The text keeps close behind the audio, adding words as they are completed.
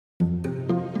Welcome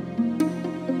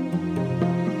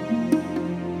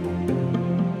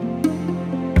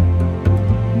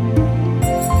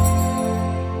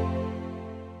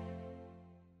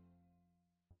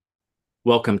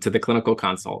to the Clinical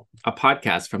Consult, a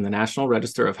podcast from the National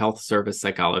Register of Health Service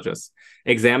Psychologists,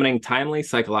 examining timely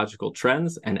psychological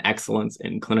trends and excellence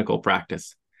in clinical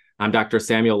practice. I'm Dr.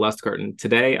 Samuel Lustgart, and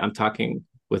today I'm talking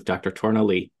with Dr. Torna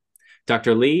Li.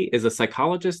 Dr. Li is a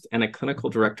psychologist and a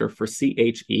clinical director for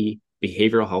CHE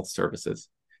Behavioral Health Services.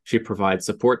 She provides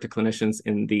support to clinicians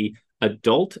in the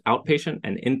adult, outpatient,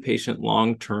 and inpatient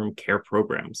long-term care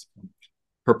programs.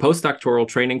 Her postdoctoral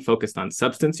training focused on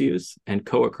substance use and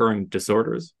co-occurring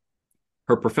disorders.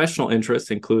 Her professional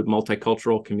interests include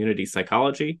multicultural community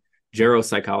psychology,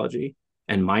 geropsychology,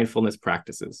 and mindfulness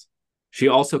practices. She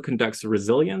also conducts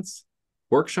resilience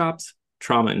workshops,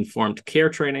 trauma-informed care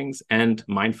trainings, and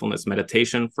mindfulness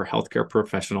meditation for healthcare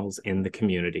professionals in the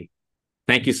community.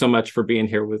 Thank you so much for being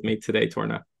here with me today,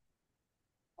 Torna.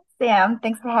 Sam,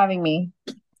 thanks for having me.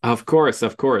 Of course,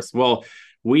 of course. Well,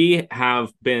 we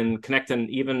have been connecting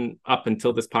even up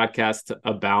until this podcast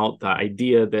about the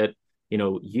idea that,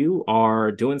 you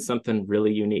are doing something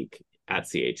really unique at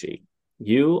CHE.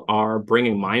 You are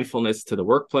bringing mindfulness to the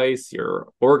workplace. You're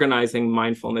organizing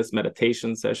mindfulness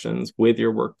meditation sessions with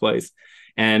your workplace.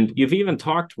 And you've even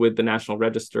talked with the National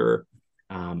Register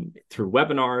through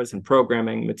webinars and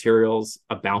programming materials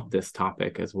about this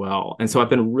topic as well. And so I've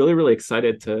been really, really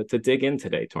excited to dig in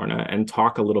today, Torna, and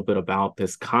talk a little bit about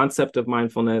this concept of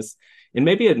mindfulness in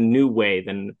maybe a new way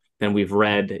than we've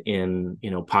read in,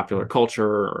 popular culture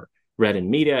or read in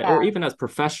media, or even as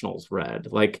professionals read,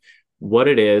 like what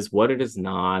it is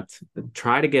not,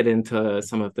 try to get into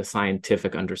some of the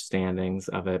scientific understandings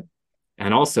of it.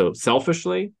 And also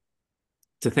selfishly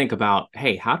to think about,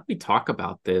 hey, how do we talk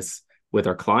about this with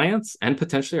our clients and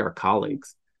potentially our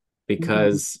colleagues?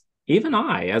 Because even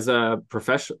I, as a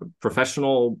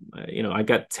professional, I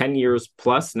got 10 years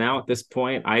plus now at this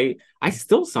point, I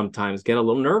still sometimes get a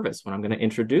little nervous when I'm going to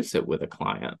introduce it with a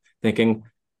client,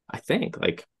 I think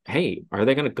like, hey, are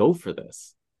they going to go for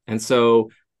this? And so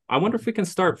I wonder if we can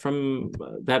start from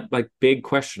that big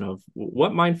question of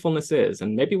what mindfulness is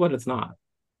and maybe what it's not.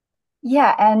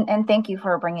 Yeah, and thank you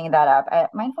for bringing that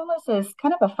up. Mindfulness is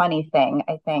kind of a funny thing.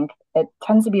 I think it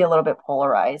tends to be a little bit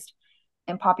polarized.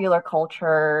 In popular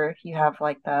culture, you have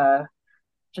the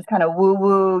just kind of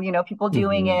woo-woo, people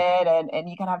doing it, and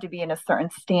you kind of have to be in a certain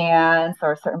stance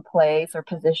or a certain place or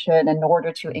position in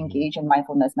order to engage in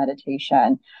mindfulness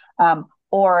meditation.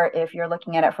 Or if you're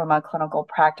looking at it from a clinical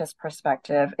practice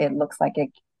perspective, it looks like it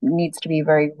needs to be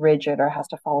very rigid or has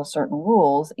to follow certain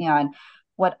rules. And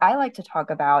what I like to talk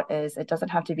about is it doesn't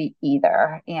have to be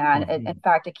either. And in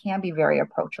fact, it can be very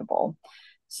approachable.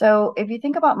 So if you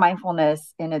think about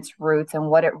mindfulness in its roots and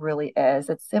what it really is,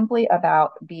 it's simply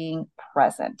about being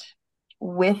present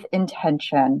with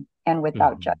intention and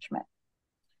without judgment.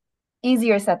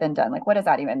 Easier said than done. What does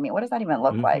that even mean? What does that even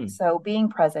look like? So being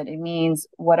present, it means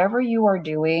whatever you are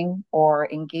doing or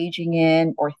engaging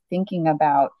in or thinking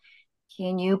about,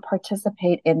 can you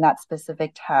participate in that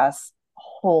specific task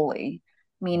wholly?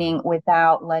 Meaning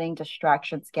without letting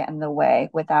distractions get in the way,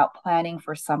 without planning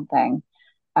for something.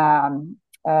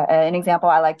 An example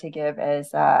I like to give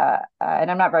is, and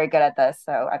I'm not very good at this,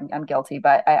 so I'm guilty,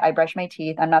 but I brush my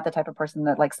teeth. I'm not the type of person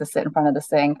that likes to sit in front of the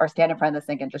sink or stand in front of the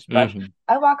sink and just brush.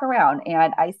 I walk around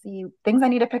and I see things I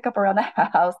need to pick up around the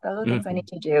house. Those are things I need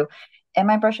to do. Am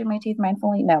I brushing my teeth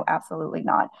mindfully? No, absolutely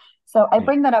not. So I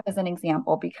bring that up as an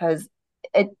example because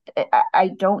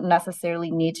I don't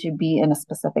necessarily need to be in a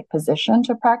specific position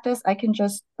to practice. I can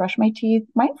just brush my teeth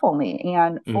mindfully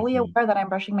and fully aware that I'm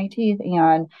brushing my teeth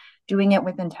and doing it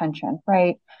with intention,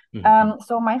 right?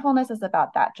 So mindfulness is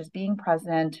about that, just being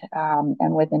present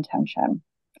and with intention.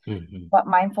 What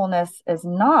mindfulness is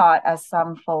not, as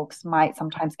some folks might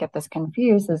sometimes get this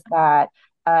confused, is that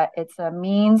it's a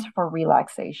means for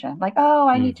relaxation.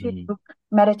 I need to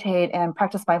meditate and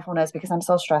practice mindfulness because I'm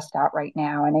so stressed out right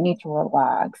now and I need to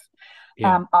relax.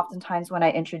 Oftentimes when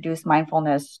I introduce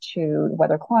mindfulness to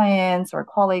whether clients or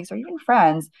colleagues or even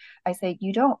friends, I say,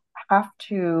 you don't have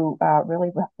to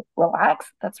really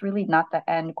relax. That's really not the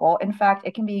end goal. In fact,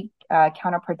 it can be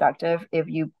counterproductive if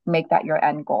you make that your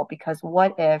end goal, because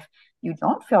what if you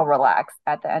don't feel relaxed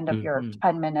at the end of your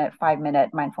 10-minute, 5-minute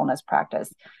mindfulness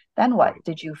practice? Then what?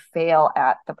 Did you fail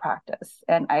at the practice?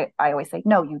 And I always say,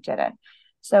 no, you didn't.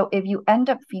 So if you end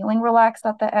up feeling relaxed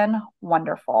at the end,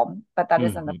 wonderful, but that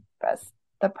isn't the purpose.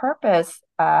 The purpose,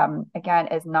 again,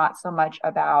 is not so much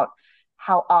about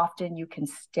how often you can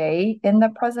stay in the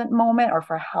present moment or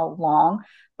for how long,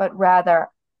 but rather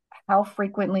how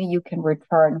frequently you can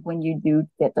return when you do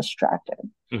get distracted.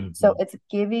 So Hmm. it's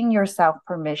giving yourself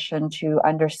permission to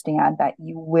understand that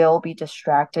you will be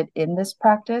distracted in this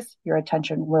practice. Your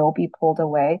attention will be pulled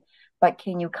away, but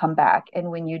can you come back? And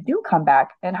when you do come back,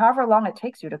 and however long it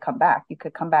takes you to come back, you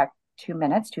could come back 2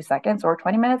 minutes, 2 seconds, or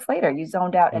 20 minutes later, you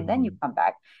zoned out and then you Hmm. come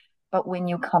back. But when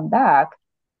you come back,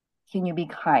 can you be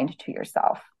kind to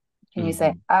yourself? Can you say,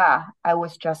 Hmm. I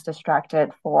was just distracted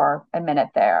for a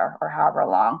minute there or however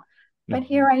long, but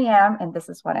here Hmm. I am and this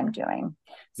is what I'm doing.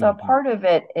 So a Hmm. part of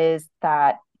it is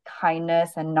that kindness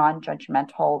and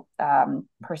non-judgmental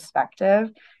perspective,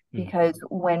 because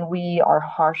Hmm. when we are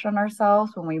harsh on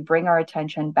ourselves, when we bring our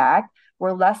attention back,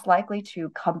 we're less likely to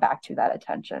come back to that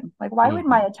attention. Like, why would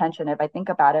my Hmm. attention, if I think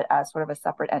about it as sort of a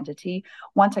separate entity,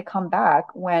 want to come back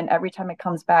when every time it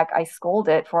comes back, I scold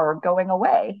it for going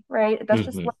away, right? That's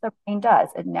just Hmm. what the brain does.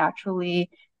 It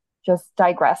naturally just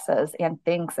digresses and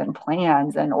thinks and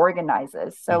plans and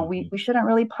organizes. So we Hmm. shouldn't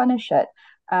really punish it.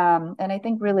 And I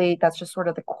think really that's just sort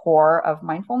of the core of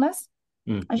mindfulness,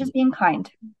 and Hmm. just being kind.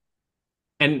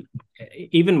 And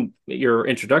even your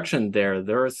introduction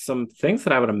there are some things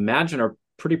that I would imagine are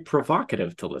pretty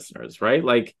provocative to listeners, right?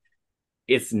 Like,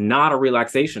 it's not a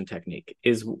relaxation technique,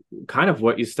 is kind of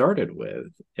what you started with.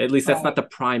 At least that's not Right,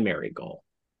 the primary goal.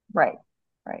 right,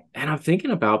 right. And I'm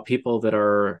thinking about people that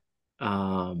are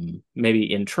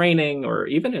maybe in training or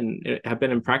even have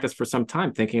been in practice for some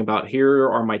time, thinking about here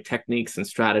are my techniques and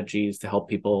strategies to help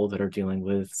people that are dealing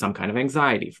with some kind of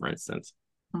anxiety, for instance.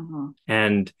 Mm-hmm.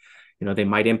 And they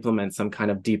might implement some kind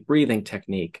of deep breathing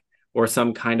technique or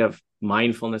some kind of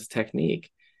mindfulness technique.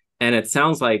 And it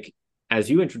sounds like, as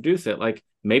you introduce it, like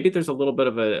maybe there's a little bit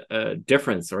of a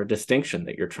difference or a distinction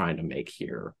that you're trying to make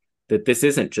here, that this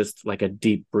isn't just like a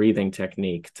deep breathing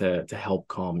technique to help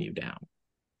calm you down.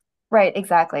 Right,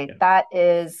 exactly. Yeah. That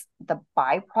is the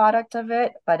byproduct of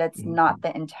it, but it's not Hmm.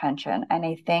 the intention. And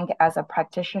I think as a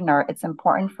practitioner, it's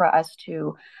important for us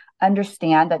to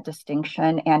understand that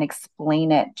distinction and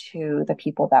explain it to the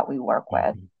people that we work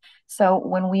with. Hmm. So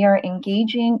when we are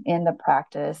engaging in the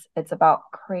practice, it's about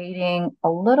creating a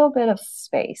little bit of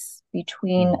space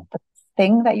between Hmm. the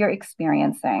thing that you're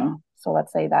experiencing. So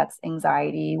let's say that's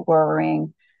anxiety,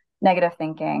 worrying, negative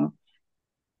thinking,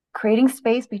 creating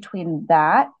space between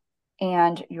that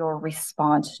and your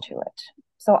response to it.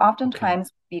 So Okay.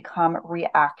 oftentimes we become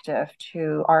reactive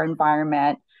to our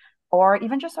environment or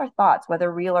even just our thoughts, whether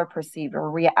real or perceived, or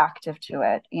reactive to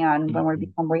it. And when we Hmm.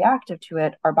 become reactive to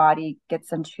it, our body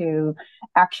gets into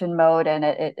action mode and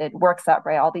it works out,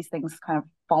 right? All these things kind of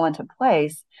fall into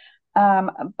place.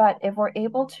 But if we're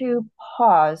able to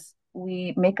pause,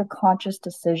 we make a conscious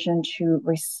decision to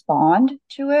respond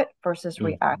to it versus Hmm.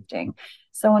 reacting.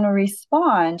 So when we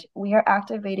respond, we are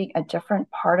activating a different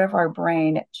part of our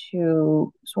brain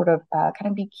to sort of kind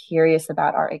of be curious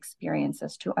about our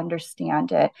experiences, to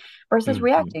understand it versus Hmm.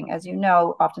 reacting. As you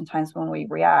know, oftentimes when we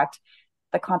react,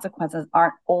 the consequences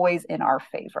aren't always in our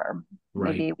favor.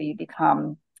 Right. Maybe we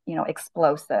become,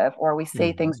 explosive, or we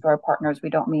say things Hmm. to our partners we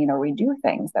don't mean, or we do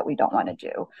things that we don't want to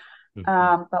do.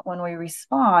 Hmm. But when we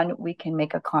respond, we can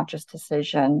make a conscious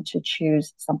decision to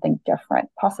choose something different,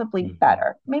 possibly Hmm.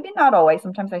 better. Maybe not always.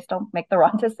 Sometimes I still make the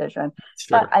wrong decision,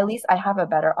 but Sure. at least I have a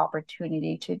better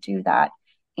opportunity to do that.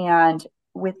 And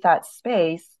with that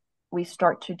space, we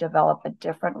start to develop a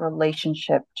different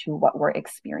relationship to what we're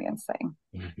experiencing.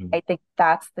 Hmm. I think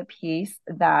that's the piece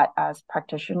that, as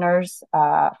practitioners,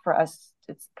 for us,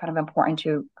 it's kind of important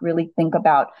to really think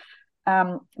about,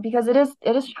 because it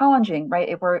is challenging, right?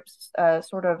 If we're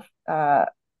sort of kind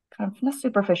of not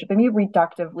superficial, maybe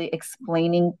reductively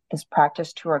explaining this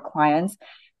practice to our clients,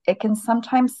 it can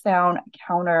sometimes sound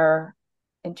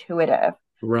counterintuitive. So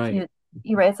Right.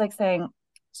 you're right. It's like saying,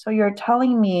 so you're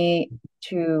telling me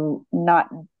to not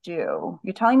do.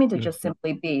 You're telling me to just Hmm.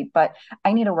 simply be, but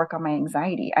I need to work on my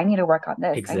anxiety. I need to work on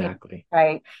this. I need, Exactly.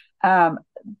 right? Um,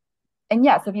 and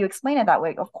yes, if you explain it that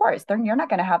way, of course, then you're not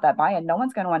going to have that buy-in. No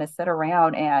one's going to want to sit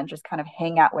around and just kind of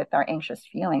hang out with their anxious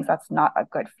feelings. That's not a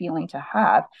good feeling to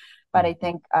have. But I Hmm.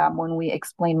 think when we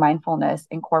explain mindfulness,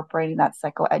 incorporating that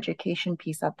psychoeducation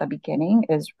piece at the beginning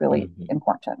is really Hmm.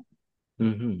 important.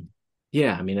 Hmm.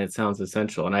 Yeah, I mean, it sounds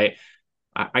essential. And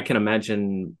I can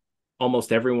imagine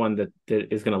almost everyone that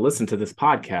is going to listen to this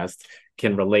podcast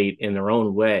can relate in their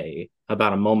own way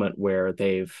about a moment where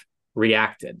they've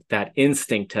reacted. That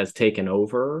instinct has taken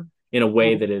over in a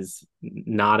way Mhm. that is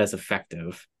not as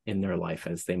effective in their life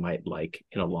as they might like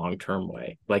in a long-term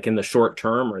way. Like in the short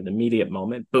term or the immediate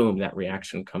moment, boom, that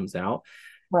reaction comes out.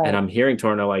 And Right. I'm hearing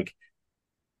Torna, like,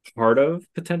 part of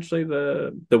potentially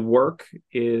the work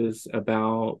is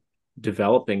about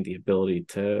developing the ability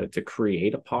to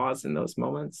create a pause in those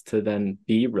moments, to then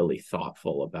be really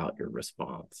thoughtful about your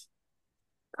response.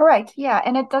 Correct. Yeah.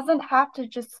 And it doesn't have to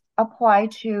just apply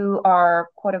to our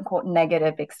quote unquote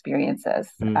negative experiences.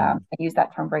 Mm. I use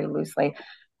that term very loosely.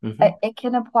 Hmm. It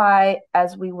can apply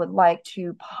as we would like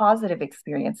to positive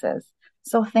experiences.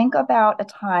 So think about a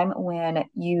time when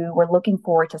you were looking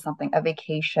forward to something, a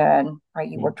vacation, right?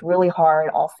 You worked really hard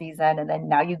all season, and then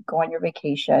now you go on your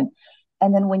vacation.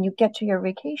 And then when you get to your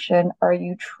vacation, are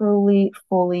you truly,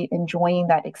 fully enjoying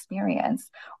that experience?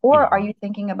 Or are Hmm. you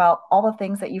thinking about all the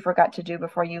things that you forgot to do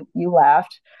before you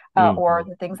left, or Hmm.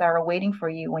 the things that are waiting for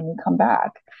you when you come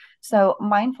back? So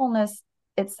mindfulness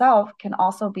itself can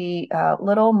also be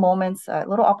little moments,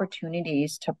 little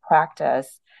opportunities to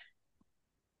practice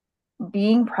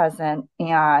being present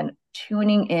and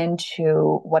tuning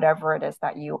into whatever it is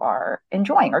that you are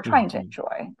enjoying or trying to Hmm.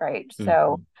 enjoy, right?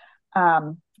 So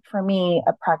Hmm. for me,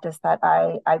 a practice that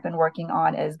I've been working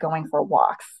on is going for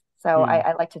walks. So Hmm.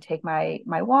 I like to take my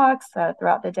walks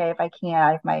throughout the day if I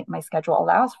can, if my schedule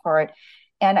allows for it.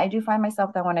 And I do find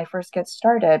myself that when I first get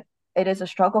started, it is a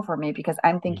struggle for me because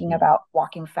I'm thinking Hmm. about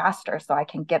walking faster so I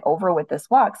can get over with this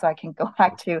walk so I can go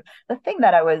back to the thing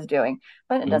that I was doing.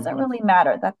 But it doesn't Hmm. really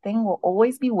matter. That thing will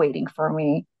always be waiting for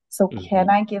me. So can Hmm.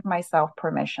 I give myself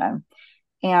permission?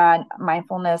 And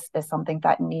mindfulness is something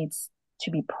that needs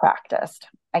to be practiced.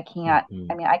 I can't,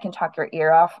 I Hmm. mean, I can talk your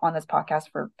ear off on this podcast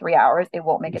for 3 hours. It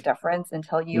won't make a difference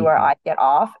until you or Hmm. I get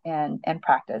off and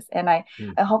practice. And I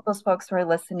hope those folks who are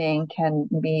listening can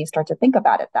maybe start to think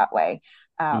about it that way.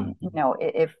 Hmm.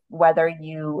 If whether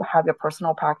you have your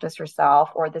personal practice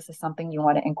yourself or this is something you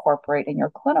want to incorporate in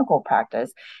your clinical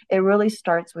practice, it really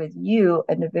starts with you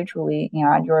individually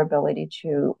and your ability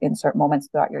to insert moments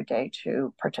throughout your day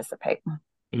to participate.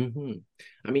 Hmm.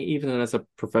 I mean, even as a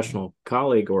professional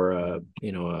colleague or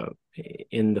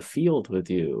in the field with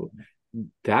you,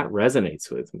 that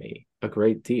resonates with me a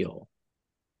great deal.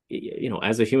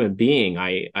 As a human being,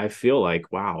 I feel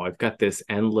like, wow, I've got this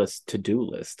endless to-do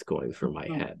list going through my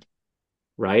Mhm. head,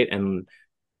 right? And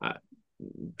uh,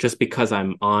 just because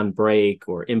I'm on break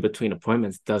or in between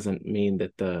appointments doesn't mean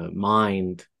that the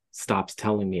mind stops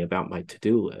telling me about my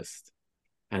to-do list.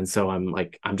 And so I'm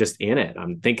just in it.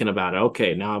 I'm thinking about,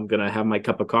 okay, now I'm going to have my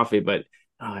cup of coffee, but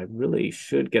I really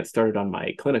should get started on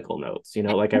my clinical notes.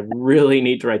 Like I really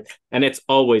need to write. And it's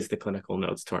always the clinical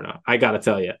notes, Torna. I got to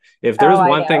tell you, if Oh, there's I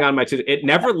one thing know. on my to, it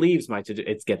never leaves my to,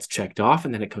 it gets checked off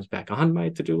and then it comes back on my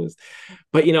to-do list.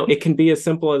 But it can be as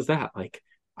simple as that. Like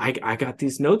I got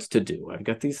these notes to do. I've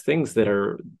got these things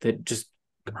that just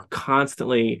are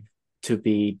constantly to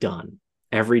be done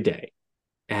every day.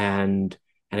 And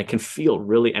it can feel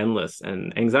really endless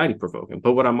and anxiety provoking.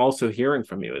 But what I'm also hearing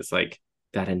from you is like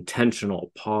that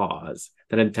intentional pause,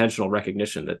 that intentional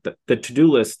recognition that the to-do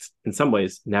list in some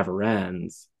ways never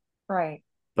ends, Right.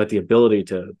 but the ability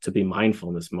to be mindful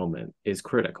in this moment is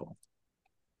critical.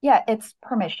 Yeah, it's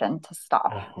permission to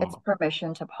stop. It's Uh-huh.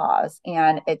 permission to pause.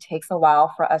 And it takes a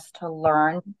while for us to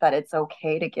learn that it's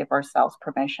okay to give ourselves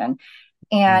permission.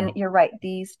 And Mm. you're right,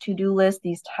 these to-do lists,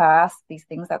 these tasks, these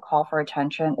things that call for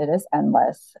attention, it is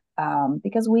endless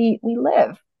because we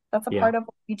live. That's a Yeah. part of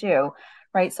what we do,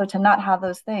 right? So to not have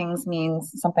those things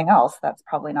means something else that's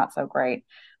probably not so great,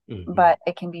 Hmm. but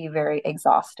it can be very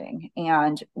exhausting.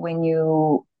 And when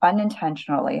you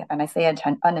unintentionally, and I say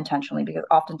unintentionally because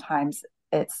oftentimes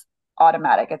it's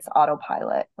automatic, it's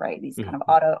autopilot, right? These kind of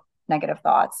Hmm. auto negative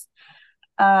thoughts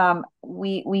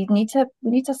we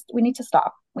need to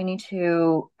stop. We need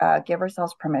to give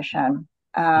ourselves permission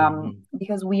Hmm.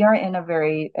 because we are in a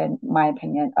very, in my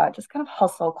opinion, just kind of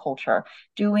hustle culture.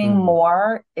 Doing Hmm.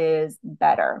 more is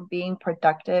better. Being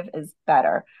productive is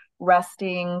better.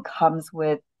 Resting comes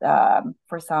with,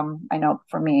 for some, I know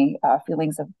for me,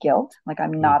 feelings of guilt, like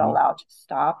I'm not Hmm. allowed to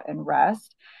stop and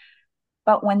rest.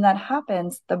 But when that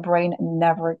happens, the brain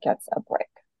never gets a break,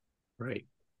 Right.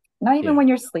 not even Yeah. when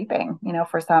you're sleeping.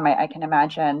 For some, I can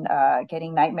imagine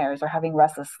getting nightmares or having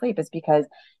restless sleep is because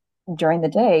during the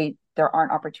day, there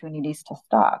aren't opportunities to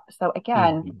stop. So,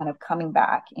 again, Hmm. kind of coming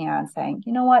back and saying,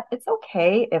 you know what, it's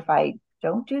okay if I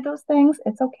don't do those things.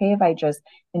 It's okay if I just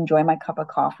enjoy my cup of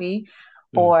coffee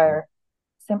Hmm. or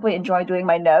simply enjoy doing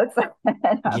my notes.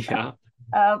 Yeah.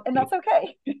 And that's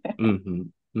okay. Hmm.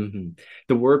 Hmm.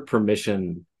 The word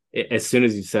permission, as soon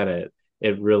as you said it,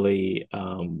 it really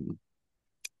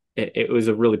it was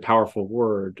a really powerful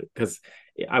word because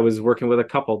I was working with a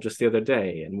couple just the other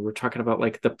day and we were talking about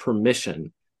like the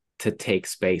permission to take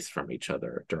space from each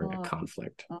other during a Mm,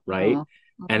 conflict, right? mhm,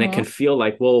 And it mhm. can feel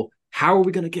like, well, how are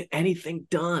we going to get anything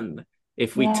done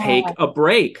if we take Yeah, a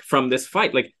break from this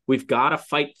fight? Like we've got to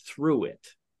fight through it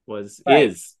was right.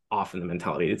 is often the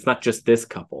mentality. It's not just this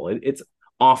couple. It's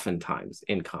oftentimes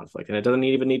in conflict, and it doesn't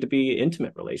even need to be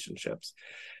intimate relationships.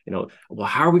 Well,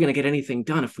 how are we going to get anything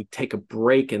done if we take a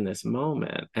break in this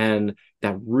moment? And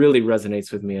that really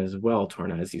resonates with me as well,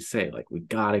 Torna, as you say, like, we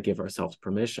got to give ourselves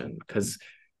permission, because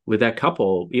with that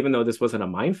couple, even though this wasn't a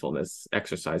mindfulness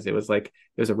exercise, it was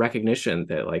a recognition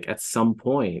that, like, at some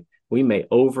point we may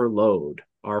overload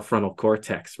our frontal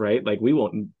cortex, right? Like, we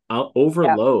won't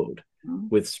overload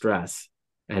with stress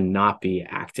and not be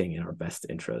acting in our best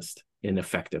interest in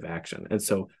effective action. And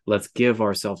so let's give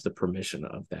ourselves the permission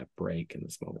of that break in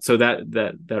this moment. So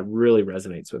that really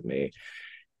resonates with me.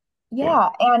 Yeah,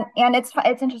 and it's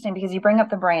interesting because you bring up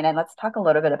the brain, and let's talk a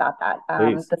little bit about that.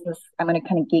 Please. I'm going to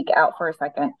kind of geek out for a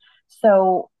second.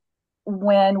 So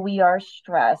when we are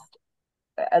stressed,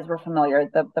 as we're familiar,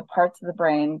 the parts of the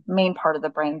brain, main part of the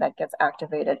brain that gets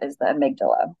activated is the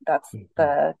amygdala. That's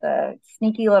the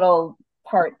sneaky little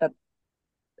part that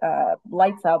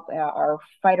lights up our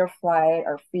fight or flight,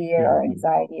 our fear, our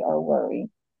anxiety, our worry.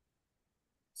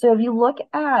 So if you look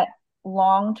at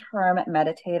long-term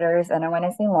meditators, and when I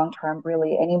say long-term,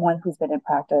 really anyone who's been in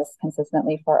practice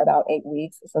consistently for about 8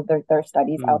 weeks, so there are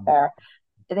studies out there,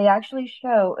 they actually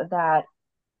show that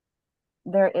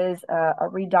there is a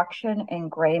reduction in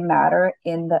gray matter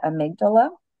in the amygdala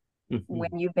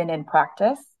when you've been in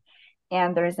practice.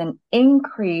 And there's an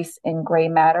increase in gray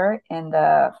matter in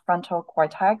the frontal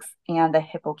cortex and the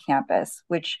hippocampus,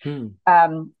 which, to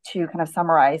kind of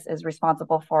summarize, is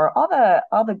responsible for all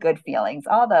the good feelings,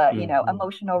 all the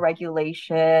emotional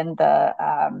regulation,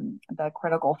 the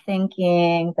critical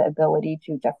thinking, the ability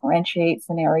to differentiate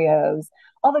scenarios,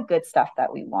 all the good stuff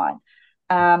that we want.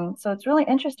 So it's really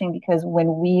interesting because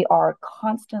when we are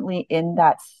constantly in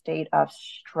that state of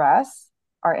stress,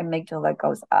 our amygdala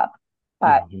goes up,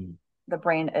 but the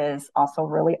brain is also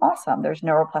really awesome. There's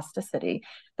neuroplasticity.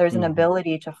 There's an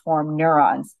ability to form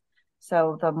neurons.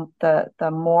 So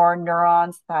the more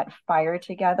neurons that fire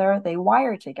together, they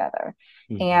wire together.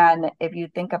 And if you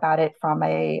think about it from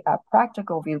a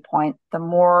practical viewpoint, the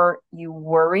more you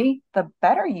worry, the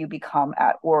better you become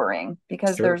at worrying,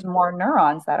 because there's more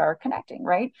neurons that are connecting,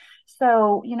 right?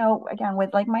 So, again,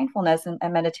 with like mindfulness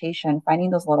and meditation, finding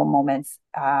those little moments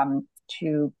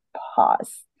to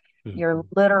pause. You're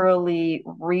literally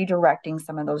redirecting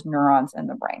some of those neurons in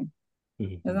the brain.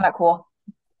 Isn't that cool?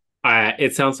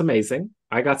 It sounds amazing.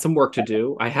 I got some work to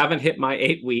do. I haven't hit my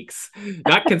 8 weeks,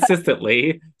 not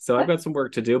consistently. So I've got some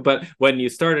work to do. But when you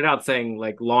started out saying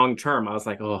like long term, I was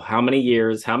like, oh, how many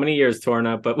years,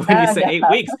 Torna? But when you say 8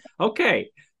 weeks,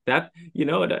 okay, that,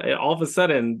 all of a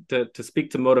sudden to speak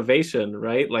to motivation,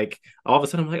 right? Like all of a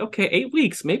sudden I'm like, okay, 8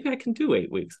 weeks, maybe I can do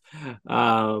 8 weeks.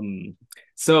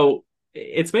 So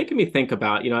it's making me think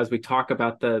about, as we talk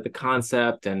about the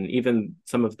concept and even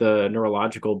some of the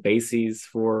neurological bases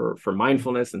for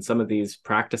mindfulness and some of these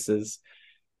practices,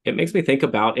 it makes me think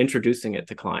about introducing it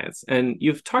to clients. And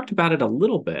you've talked about it a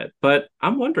little bit, but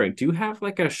I'm wondering, do you have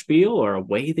like a spiel or a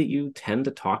way that you tend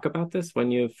to talk about this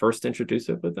when you first introduce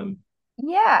it with them?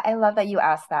 Yeah, I love that you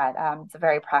asked that. It's a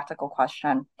very practical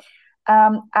question.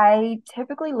 I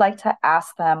typically like to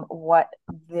ask them what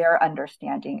their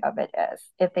understanding of it is,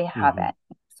 if they haven't.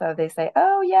 So they say,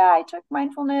 "Oh yeah, I took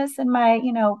mindfulness in my,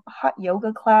 hot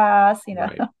yoga class,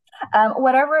 Right.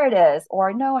 whatever it is."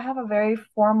 Or, "No, I have a very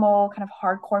formal kind of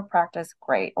hardcore practice."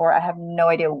 Great. Or, "I have no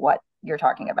idea what you're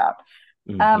talking about."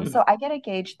 So I get a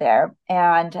gauge there,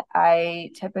 and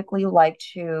I typically like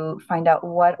to find out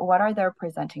what are their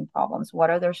presenting problems, what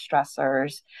are their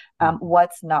stressors,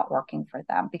 what's not working for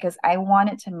them, because I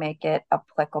want it to make it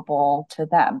applicable to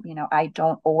them. I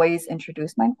don't always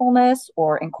introduce mindfulness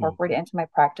or incorporate it into my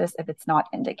practice if it's not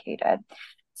indicated.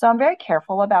 So I'm very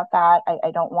careful about that.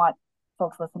 I don't want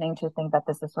folks listening to think that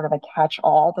this is sort of a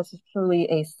catch-all. This is truly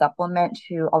a supplement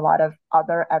to a lot of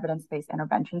other evidence-based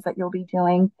interventions that you'll be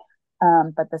doing.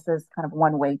 But this is kind of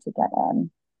one way to get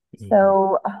in.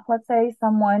 So let's say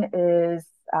someone is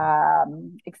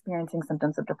experiencing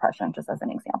symptoms of depression, just as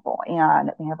an example,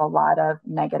 and they have a lot of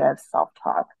negative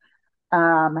self-talk.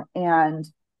 And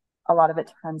a lot of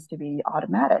it tends to be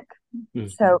automatic.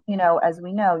 So, as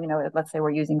we know, let's say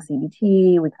we're using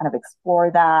CBT, we kind of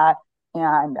explore that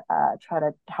and try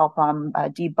to help them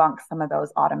debunk some of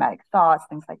those automatic thoughts,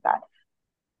 things like that.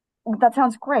 That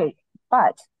sounds great.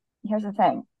 But here's the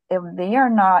thing. If they are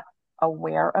not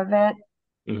aware of it,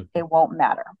 it won't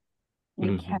matter.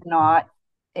 You cannot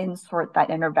insert that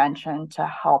intervention to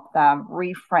help them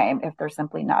reframe if they're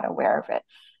simply not aware of it.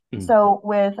 So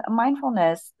with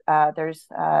mindfulness, there's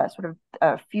sort of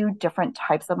a few different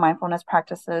types of mindfulness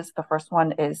practices. The first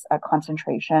one is a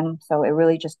concentration. So it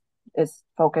really just is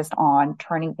focused on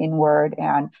turning inward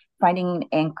and finding an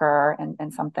anchor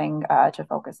and something to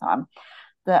focus on.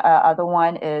 The other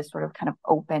one is sort of kind of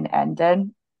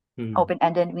open-ended. Mm-hmm.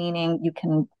 Open-ended meaning you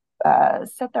can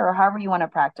sit there or however you want to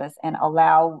practice and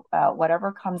allow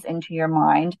whatever comes into your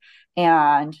mind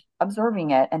and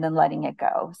observing it and then letting it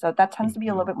go. So that tends to be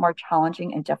a little bit more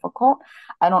challenging and difficult.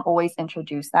 I don't always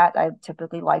introduce that. I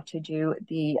typically like to do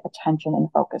the attention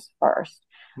and focus first.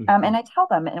 Mm-hmm. And I tell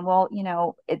them, and well,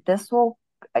 this will,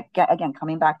 again,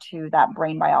 coming back to that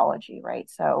brain biology, right?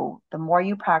 So the more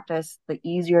you practice, the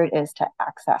easier it is to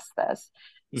access this.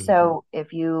 Mm-hmm. So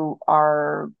if you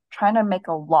are trying to make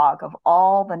a log of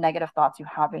all the negative thoughts you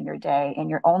have in your day and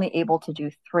you're only able to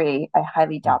do three, I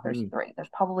highly doubt there's Mm-hmm. three. There's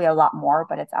probably a lot more,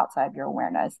 but it's outside of your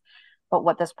awareness. But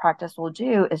what this practice will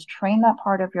do is train that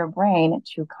part of your brain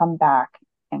to come back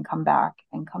and come back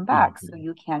and come back so Mm-hmm.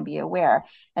 you can be aware.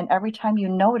 And every time you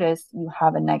notice you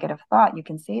have a negative thought, you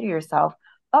can say to yourself,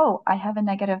 oh, I have a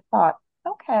negative thought.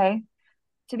 Okay,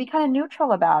 to be kind of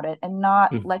neutral about it and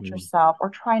not let Mm-hmm. yourself or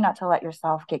try not to let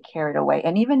yourself get carried away.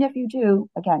 And even if you do,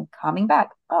 again, coming back,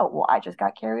 oh, well, I just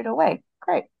got carried away.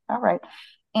 Great. All right.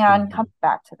 And come Mm-hmm.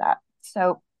 back to that.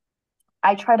 So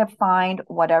I try to find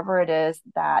whatever it is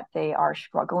that they are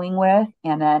struggling with.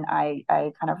 And then I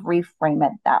kind of reframe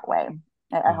it that way.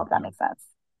 I hope that Mm-hmm. makes sense.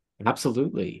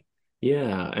 Absolutely.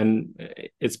 Yeah. And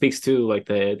it speaks to like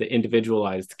the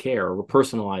individualized care or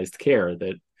personalized care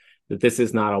that this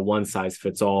is not a one size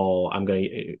fits all. I'm going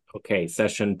to, okay,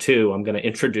 session 2, I'm going to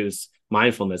introduce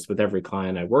mindfulness with every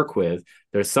client I work with.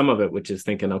 There's some of it which is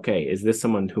thinking, okay, is this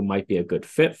someone who might be a good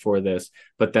fit for this?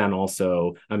 But then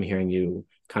also I'm hearing you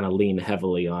kind of lean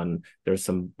heavily on there's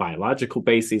some biological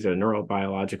bases or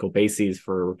neurobiological bases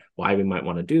for why we might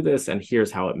want to do this. And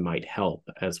here's how it might help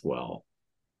as well.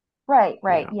 Right,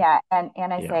 right. Yeah. Yeah.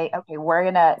 And I Yeah. say, okay, we're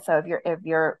gonna, so if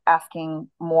you're asking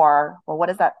more, well, what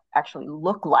does that actually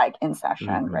look like in session,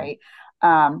 Mm-hmm. right?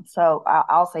 So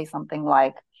I'll say something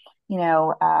like,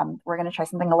 we're gonna try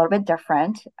something a little bit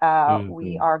different. We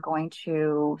Mm-hmm. are going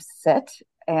to sit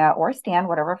or stand,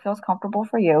 whatever feels comfortable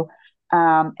for you.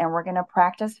 And we're gonna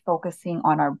practice focusing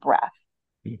on our breath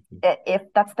Mm-hmm. if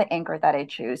that's the anchor that I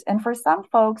choose. And for some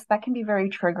folks, that can be very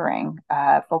triggering,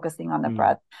 focusing on the Mm-hmm.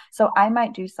 breath. So I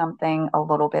might do something a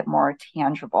little bit more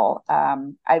tangible.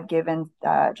 I've given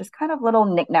just kind of little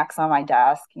knickknacks on my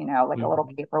desk, like a little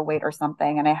Mm-hmm. paperweight or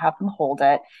something, and I have them hold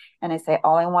it. And I say,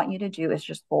 all I want you to do is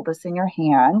just hold this in your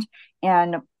hand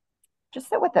and just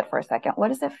sit with it for a second. What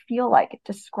does it feel like?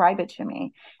 Describe it to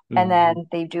me. And Mm-hmm. then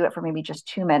they do it for maybe just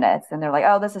 2 minutes and they're like,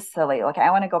 oh, this is silly. Like,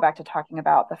 I want to go back to talking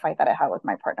about the fight that I had with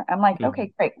my partner. I'm like, Mm-hmm.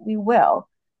 okay, great, we will.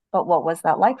 But what was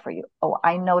that like for you? Oh,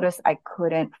 I noticed I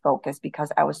couldn't focus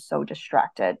because I was so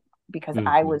distracted because I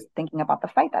Mm-hmm. was thinking about the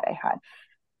fight that I had.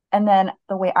 And then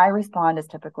the way I respond is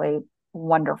typically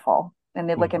wonderful. And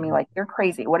they look at me Mm-hmm. like, you're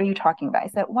crazy. What are you talking about? I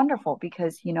said, wonderful,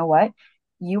 because you know what?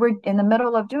 You were in the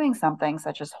middle of doing something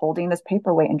such as holding this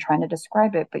paperweight and trying to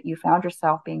describe it, but you found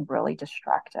yourself being really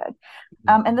distracted.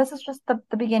 And this is just the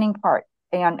beginning part.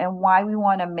 And why we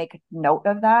want to make note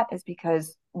of that is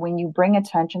because when you bring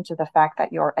attention to the fact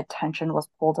that your attention was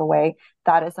pulled away,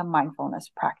 that is a mindfulness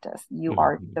practice. You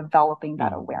are Mm-hmm. developing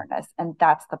that Mm-hmm. awareness. And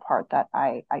that's the part that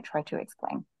I try to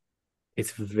explain.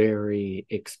 It's very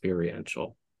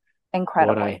experiential. What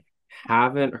Incredibly. I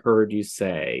haven't heard you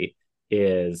say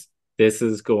is this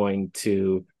is going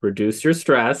to reduce your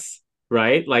stress,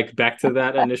 right? Like back to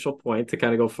that initial point to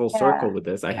kind of go full circle Yeah. with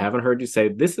this. I haven't heard you say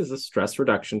this is a stress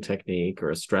reduction technique or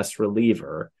a stress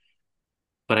reliever,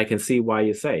 but I can see why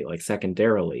you say, like,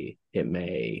 secondarily, it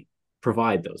may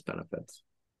provide those benefits.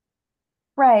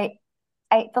 Right.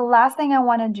 The last thing I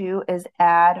want to do is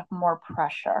add more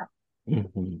pressure.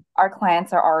 Mm-hmm. Our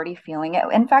clients are already feeling it.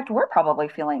 In fact, we're probably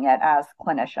feeling it as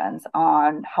clinicians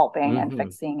on helping and Mm-hmm.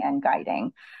 fixing and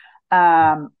guiding.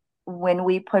 Um, when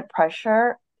we put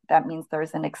pressure, that means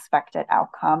there's an expected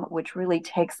outcome, which really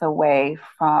takes away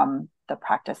from the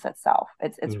practice itself.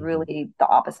 It's Mm-hmm. really the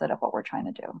opposite of what we're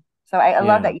trying to do. So I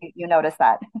love Yeah. that you notice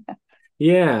that.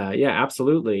 Yeah, yeah,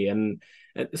 absolutely. And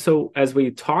so as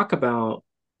we talk about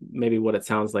maybe what it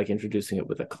sounds like introducing it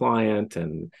with a client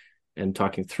and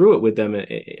talking through it with them,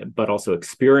 but also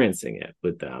experiencing it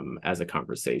with them as a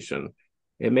conversation,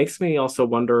 it makes me also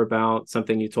wonder about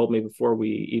something you told me before we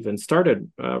even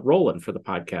started rolling for the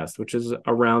podcast, which is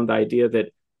around the idea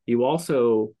that you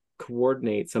also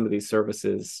coordinate some of these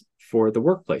services for the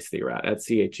workplace that you're at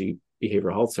CHE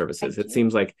Behavioral Health I Services. It do.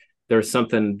 seems like there's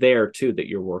something there too that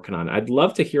you're working on. I'd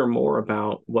love to hear more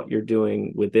about what you're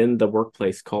doing within the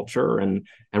workplace culture and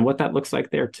what that looks like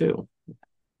there too.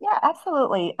 Yeah,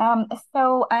 absolutely.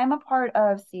 So I'm a part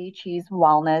of CHE's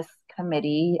wellness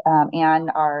committee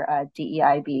and our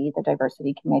DEIB, the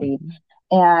diversity committee. Mhm.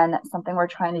 And something we're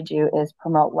trying to do is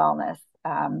promote wellness. It's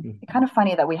kind Mhm. of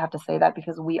funny that we have to say that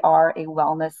because we are a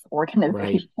wellness Right,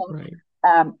 organization.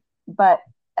 right. But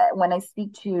when I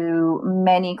speak to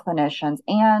many clinicians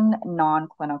and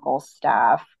non-clinical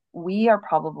staff, we are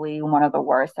probably one of the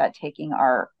worst at taking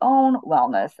our own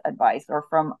wellness advice or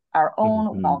from our own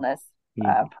Mhm. wellness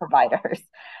Mhm. providers.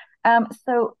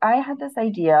 So I had this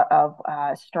idea of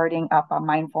starting up a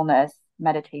mindfulness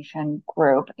meditation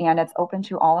group, and it's open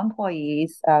to all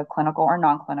employees, clinical or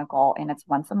non-clinical, and it's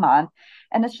once a month,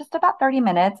 and it's just about 30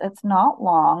 minutes. It's not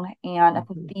long, and the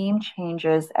Mhm. theme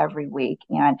changes every week.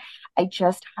 And I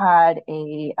just had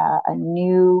a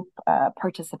new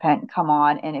participant come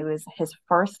on, and it was his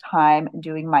first time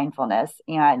doing mindfulness,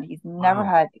 and he's never Wow.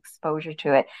 had exposure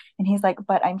to it. And he's like,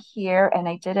 but I'm here and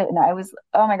I did it. And I was,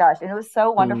 oh my gosh. And it was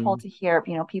so wonderful Mm. to hear,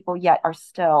 people yet are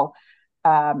still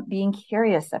being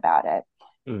curious about it.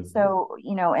 Mhm. So,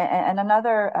 and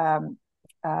another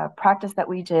practice that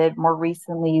we did more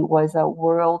recently was a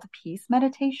world peace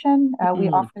meditation. We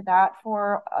Mm. offer that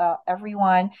for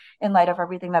everyone in light of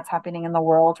everything that's happening in the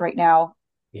world right now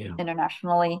Yeah.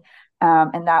 internationally.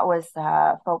 And that was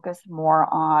focused more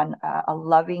on a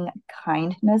loving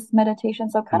kindness meditation.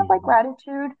 So kind of like Mhm.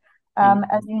 gratitude. As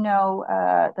Mhm. you know,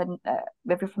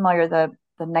 if you're familiar,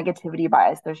 the negativity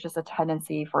bias, there's just a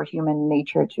tendency for human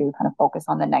nature to kind of focus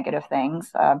on the negative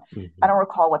things. I Mhm. don't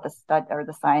recall what the stud or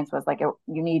the science was like. You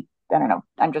need, I don't know,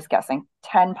 I'm just guessing,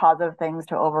 10 positive things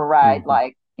to override Mhm.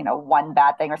 like, one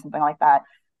bad thing or something like that.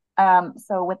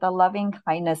 So with the loving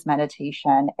kindness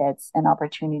meditation, it's an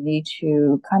opportunity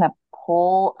to kind of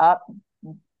pull up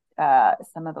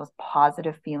some of those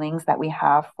positive feelings that we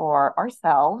have for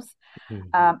ourselves,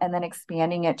 Mhm. and then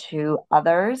expanding it to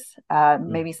others, Mhm.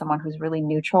 maybe someone who's really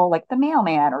neutral, like the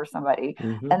mailman or somebody,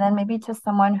 Mhm. and then maybe to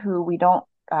someone who we don't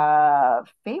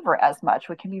favor as much,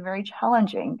 which can be very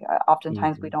challenging.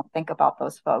 Oftentimes we Mhm. don't think about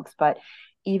those folks, but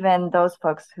even those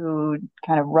folks who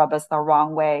kind of rub us the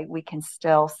wrong way, we can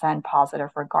still send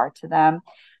positive regard to them.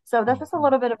 So that's just a Mhm.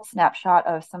 little bit of a snapshot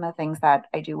of some of the things that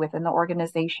I do within the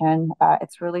organization.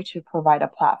 It's really to provide a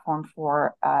platform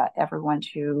for everyone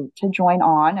to join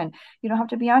on, and you don't have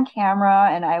to be on camera.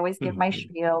 And I always give my Mhm.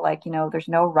 spiel like, there's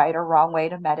no right or wrong way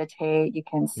to meditate. You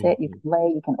can sit, you Mhm. can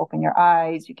lay, you can open your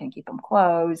eyes, you can keep them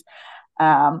closed.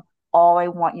 Um, all I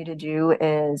want you to do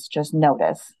is just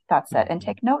notice. That's it, and Mhm.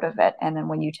 take note of it. And then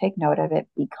when you take note of it,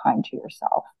 be kind to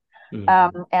yourself.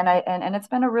 Mhm. And it's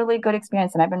been a really good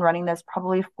experience. And I've been running this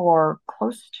probably for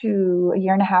close to a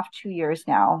year and a half, 2 years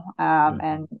now.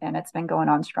 Mhm. And it's been going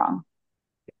on strong.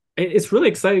 It's really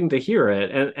exciting to hear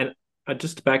it. And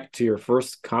just back to your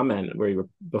first comment, where you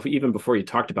were even before you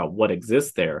talked about what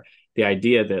exists there, the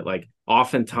idea that like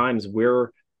oftentimes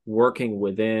we're working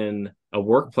within a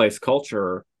workplace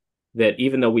culture that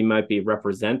even though we might be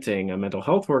representing a mental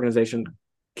health organization,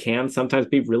 can sometimes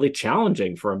be really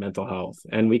challenging for our mental health,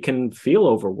 and we can feel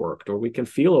overworked or we can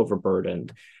feel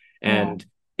overburdened, Yeah. and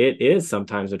it is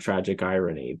sometimes a tragic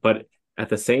irony, but at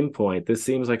the same point, this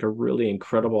seems like a really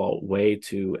incredible way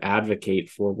to advocate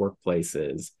for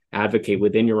workplaces, advocate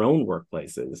within your own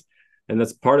workplaces. And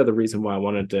that's part of the reason why I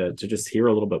wanted to just hear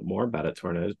a little bit more about it,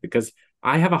 Torna, is because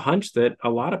I have a hunch that a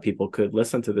lot of people could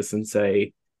listen to this and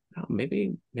say, oh,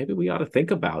 maybe we ought to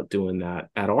think about doing that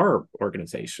at our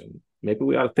organization. Maybe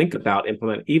we ought to think about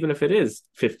implement, even if it is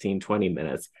 15, 20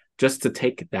 minutes, just to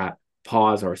take that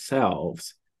pause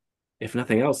ourselves, if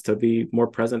nothing else, to be more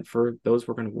present for those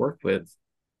we're going to work with.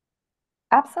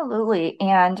 Absolutely.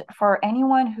 And for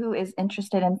anyone who is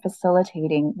interested in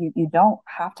facilitating, you don't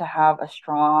have to have a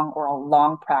strong or a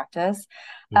long practice.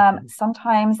 Mhm.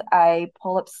 Sometimes I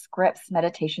pull up scripts,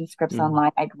 meditation scripts Mhm.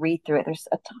 online. I'd read through it. There's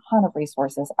a ton of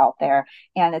resources out there,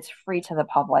 and it's free to the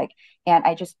public. And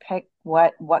I just pick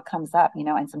what comes up,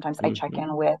 and sometimes I check Mhm.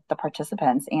 in with the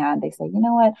participants and they say, you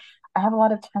know what? I have a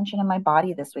lot of tension in my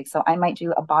body this week. So I might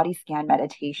do a body scan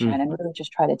meditation and Mhm. really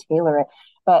just try to tailor it.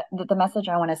 But the message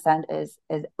I want to send is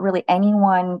really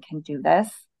anyone can do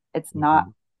this. It's not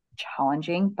Mhm.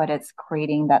 challenging, but it's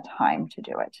creating that time to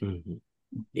do it. Mhm.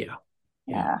 Yeah.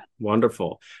 Yeah. Yeah.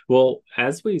 Wonderful. Well,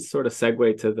 as we sort of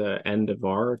segue to the end of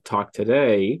our talk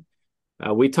today,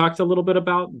 we talked a little bit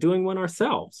about doing one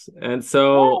ourselves. And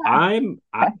so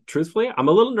truthfully, I'm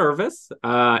a little nervous.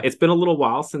 It's been a little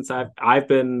while since I've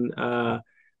been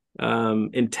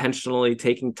intentionally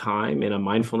taking time in a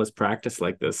mindfulness practice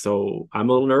like this. So I'm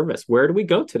a little nervous. Where do we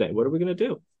go today? What are we going to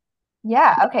do?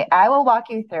 Yeah. Okay. I will walk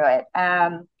you through it.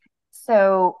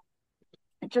 So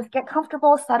just get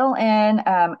comfortable, settle in.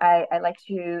 I like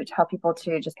to tell people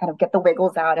to just kind of get the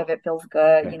wiggles out if it feels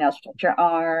good, Okay. stretch your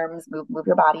arms, move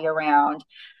your body around.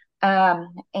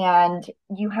 And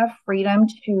you have freedom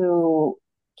to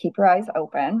keep your eyes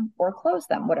open or close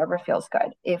them, whatever feels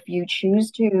good. If you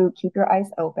choose to keep your eyes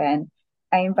open,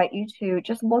 I invite you to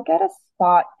just look at a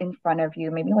spot in front of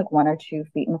you, maybe like 1 or 2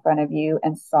 feet in front of you,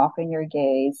 and soften your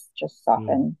gaze.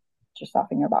 Mm. Just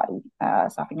soften your body,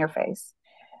 soften your face,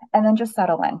 and then just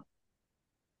settle in,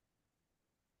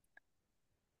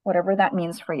 whatever that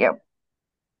means for you.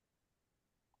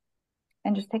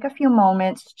 And just take a few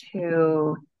moments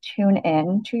to tune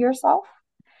in to yourself,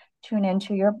 tune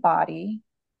into your body,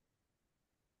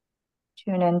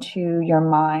 tune into your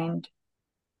mind,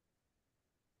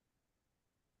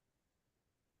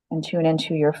 and tune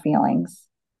into your feelings.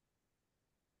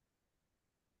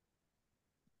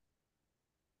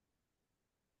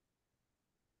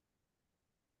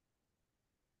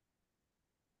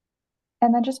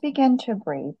 And then just begin to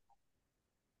breathe.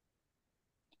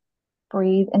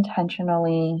 Breathe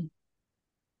intentionally,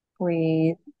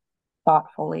 breathe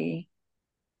thoughtfully.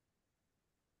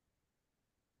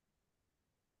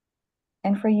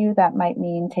 And for you, that might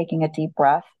mean taking a deep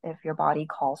breath if your body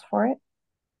calls for it,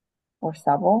 or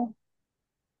several,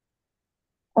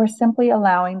 or simply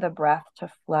allowing the breath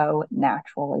to flow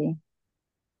naturally.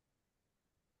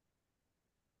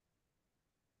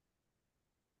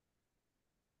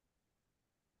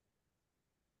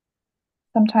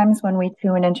 Sometimes when we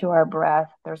tune into our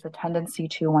breath, there's a tendency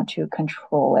to want to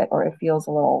control it, or it feels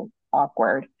a little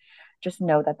awkward. Just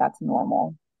know that that's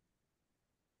normal.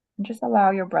 And just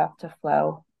allow your breath to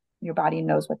flow. Your body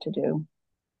knows what to do.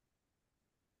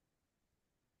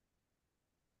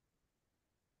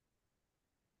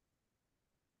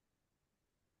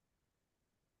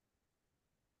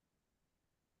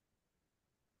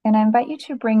 And I invite you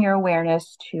to bring your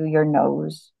awareness to your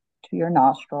nose, to your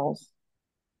nostrils,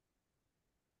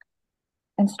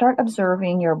 and start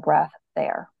observing your breath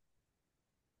there.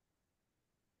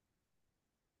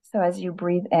 So as you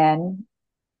breathe in,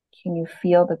 can you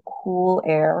feel the cool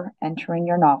air entering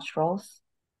your nostrils?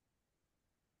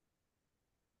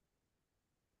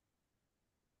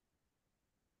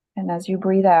 And as you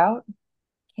breathe out,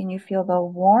 can you feel the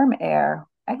warm air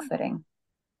exiting?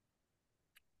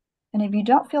 And if you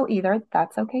don't feel either,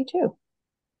 that's okay too.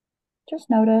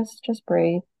 Just notice, just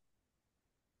breathe.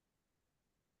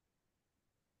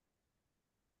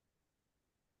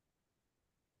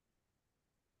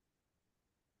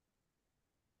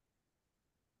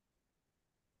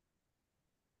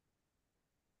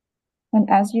 And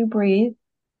as you breathe,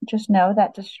 just know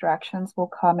that distractions will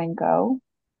come and go.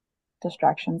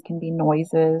 Distractions can be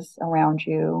noises around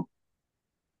you.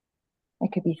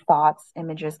 It could be thoughts,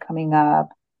 images coming up,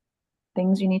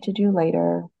 things you need to do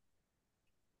later,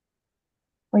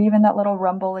 or even that little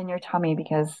rumble in your tummy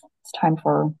because it's time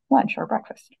for lunch or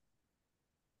breakfast.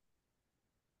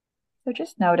 So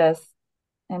just notice,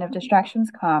 and if distractions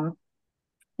come,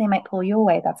 they might pull you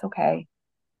away. That's okay.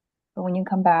 But when you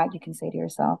come back, you can say to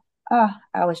yourself,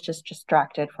 I was just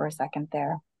distracted for a second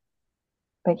there.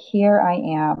 But here I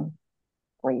am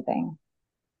breathing.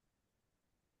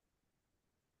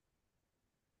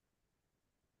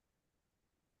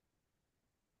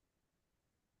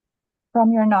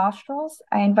 From your nostrils,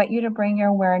 I invite you to bring your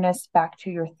awareness back to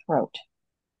your throat.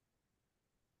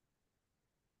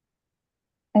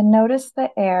 And notice the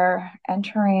air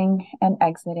entering and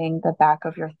exiting the back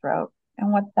of your throat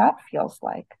and what that feels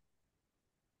like.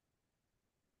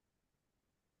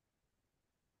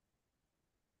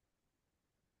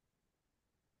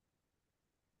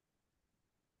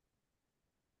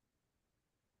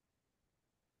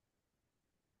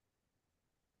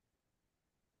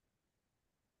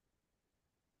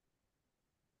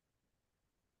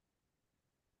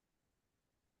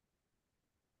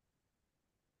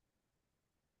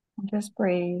 And just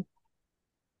breathe.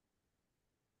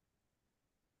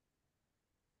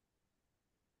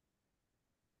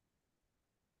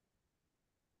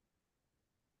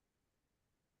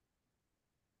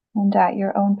 And at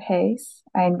your own pace,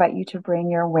 I invite you to bring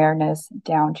your awareness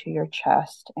down to your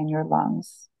chest and your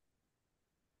lungs.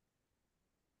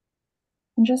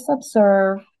 And just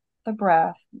observe the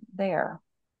breath there.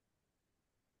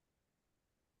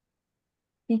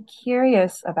 Be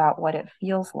curious about what it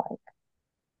feels like.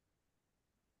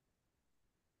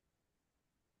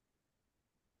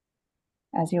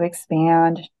 As you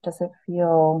expand, does it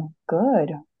feel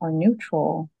good or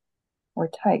neutral or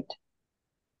tight?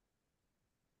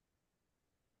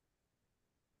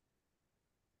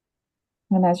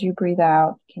 And as you breathe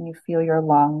out, can you feel your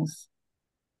lungs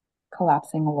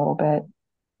collapsing a little bit,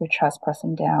 your chest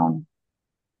pressing down?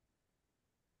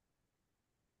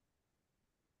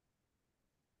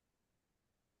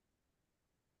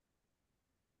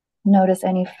 Notice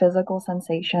any physical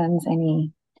sensations,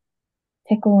 any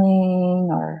tickling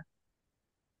or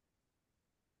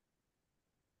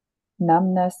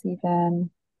numbness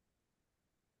even.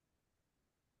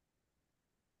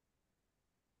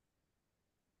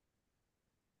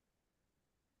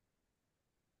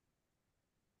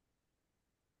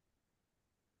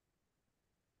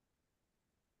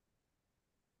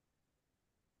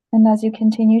 And as you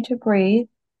continue to breathe,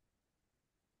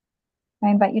 I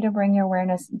invite you to bring your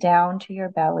awareness down to your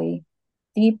belly,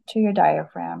 deep to your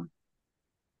diaphragm,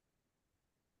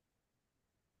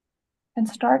 and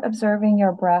start observing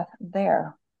your breath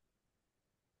there.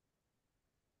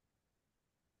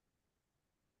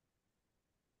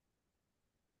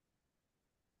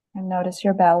 And notice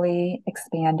your belly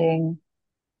expanding.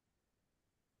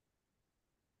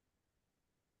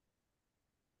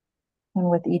 And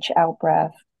with each out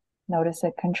breath, notice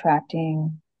it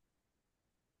contracting.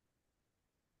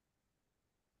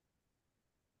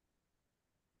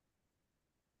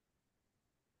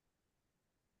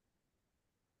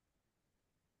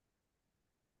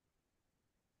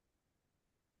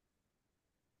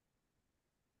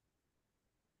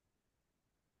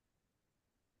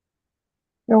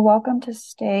 You're welcome to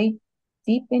stay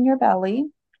deep in your belly,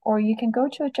 or you can go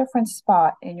to a different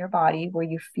spot in your body where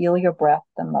you feel your breath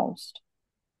the most.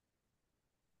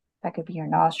 That could be your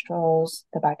nostrils,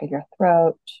 the back of your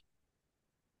throat,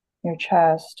 your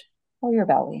chest, or your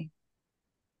belly.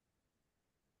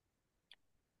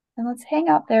 And let's hang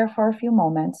out there for a few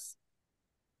moments.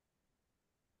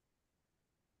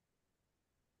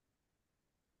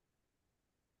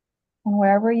 And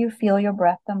wherever you feel your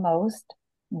breath the most,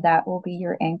 that will be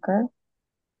your anchor.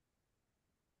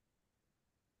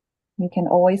 You can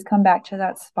always come back to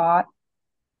that spot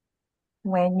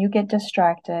when you get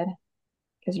distracted,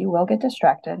 because you will get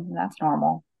distracted, and that's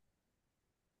normal.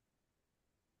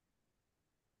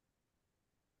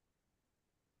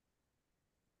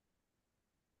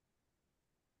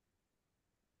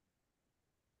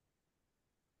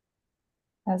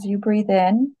 As you breathe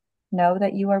in, know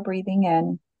that you are breathing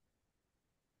in.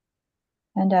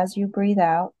 And as you breathe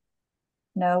out,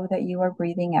 know that you are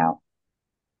breathing out.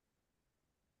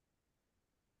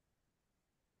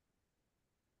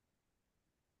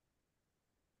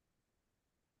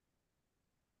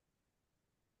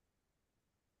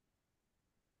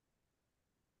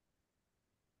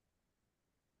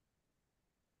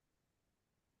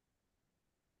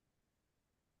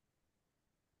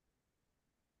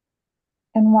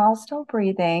 And while still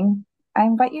breathing, I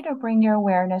invite you to bring your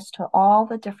awareness to all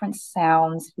the different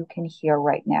sounds you can hear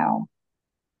right now.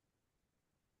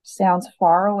 Sounds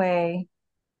far away,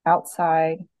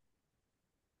 outside,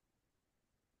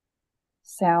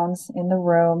 sounds in the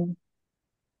room,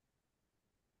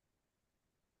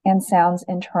 and sounds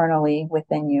internally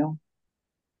within you.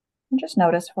 And just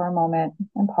notice for a moment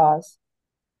and pause.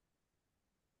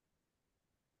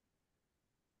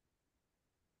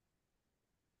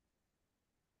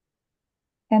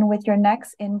 And with your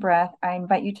next in-breath, I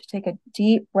invite you to take a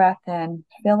deep breath in,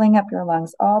 filling up your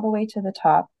lungs all the way to the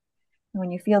top. And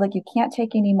when you feel like you can't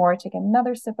take any more, take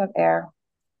another sip of air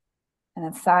and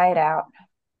then sigh it out.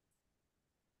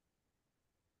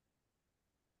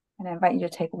 And I invite you to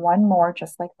take one more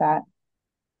just like that.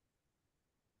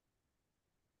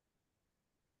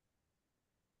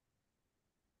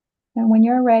 And when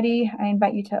you're ready, I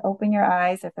invite you to open your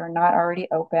eyes if they're not already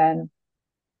open.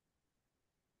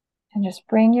 And just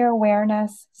bring your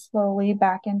awareness slowly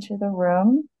back into the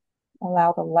room.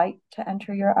 Allow the light to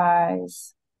enter your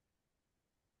eyes.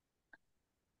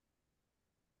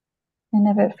 And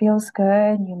if it feels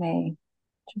good, you may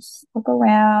just look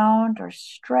around or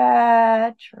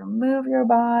stretch or move your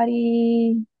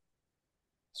body.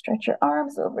 Stretch your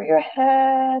arms over your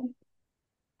head.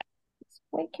 Just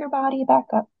wake your body back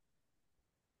up.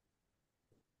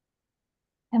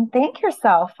 And thank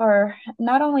yourself for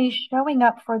not only showing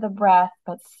up for the breath,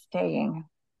 but staying.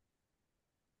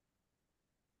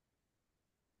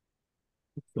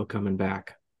 Still coming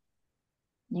back.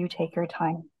 You take your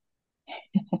time.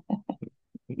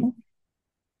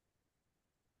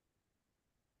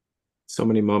 So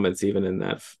many moments, even in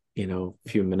that,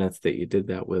 few minutes that you did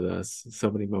that with us, so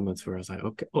many moments where I was like,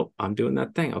 okay, oh, I'm doing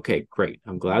that thing. Okay, great.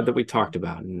 I'm glad that we talked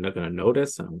about it. I'm not going to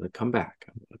notice. I'm going to come back.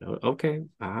 Okay,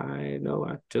 I know.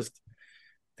 I just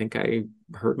think I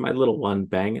heard my little one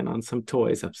banging on some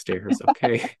toys upstairs.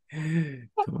 Okay,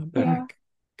 come on back. Yeah.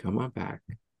 Come on back.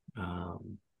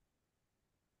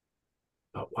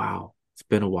 But wow, it's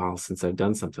been a while since I've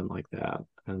done something like that.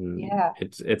 And Yeah.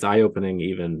 it's eye-opening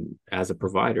even as a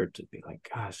provider to be like,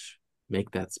 gosh,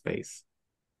 make that space.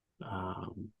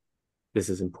 This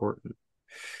is important.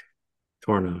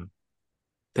 Torna,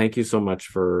 thank you so much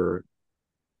for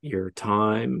your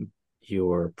time,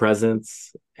 your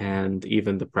presence, and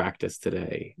even the practice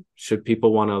today. Should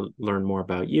people want to learn more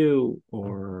about you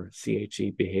or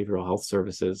CHE Behavioral Health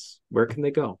Services, where can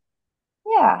they go?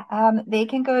 Yeah, they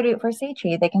can go to, for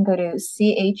CHE, they can go to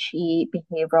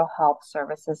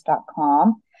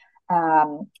chebehavioralhealthservices.com.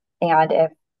 And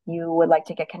if you would like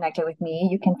to get connected with me,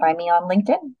 you can find me on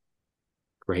LinkedIn.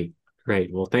 Great,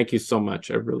 great. Well, thank you so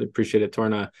much. I really appreciate it,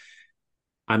 Torna.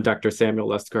 I'm Dr. Samuel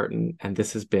Lustgarten, and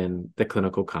this has been The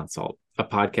Clinical Consult, a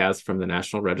podcast from the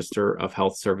National Register of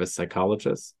Health Service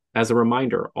Psychologists. As a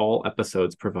reminder, all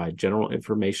episodes provide general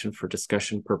information for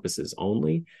discussion purposes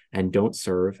only and don't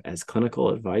serve as clinical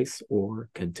advice or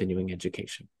continuing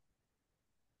education.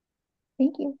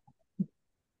 Thank you.